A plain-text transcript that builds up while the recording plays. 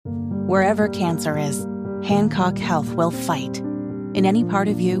Wherever cancer is, Hancock Health will fight. In any part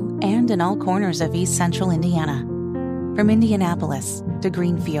of you and in all corners of East Central Indiana. From Indianapolis to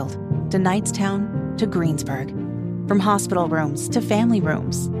Greenfield to Knightstown to Greensburg. From hospital rooms to family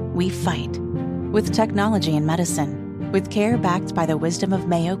rooms, we fight. With technology and medicine, with care backed by the wisdom of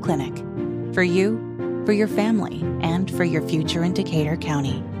Mayo Clinic. For you, for your family, and for your future in Decatur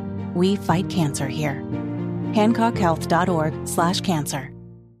County. We fight cancer here. HancockHealth.org/cancer.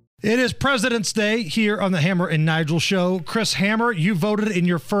 It is President's Day here on the Hammer and Nigel Show. Chris Hammer, you voted in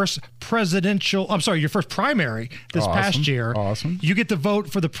your first your first primary this past year. Awesome. You get to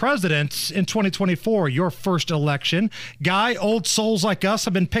vote for the president in 2024, your first election. Guy, old souls like us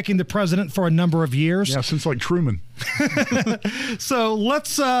have been picking the president for a number of years. Yeah, since like Truman. So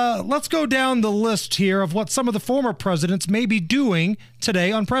let's go down the list here of what some of the former presidents may be doing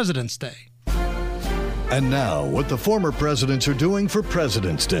today on President's Day. And now, what the former presidents are doing for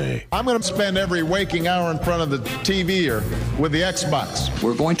President's Day. I'm going to spend every waking hour in front of the TV or with the Xbox.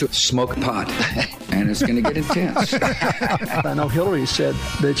 We're going to smoke pot, and it's going to get intense. I know Hillary said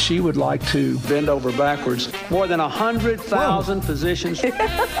that she would like to bend over backwards. More than 100,000 positions.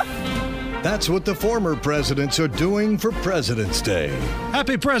 That's what the former presidents are doing for President's Day.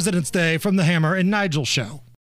 Happy President's Day from the Hammer and Nigel Show.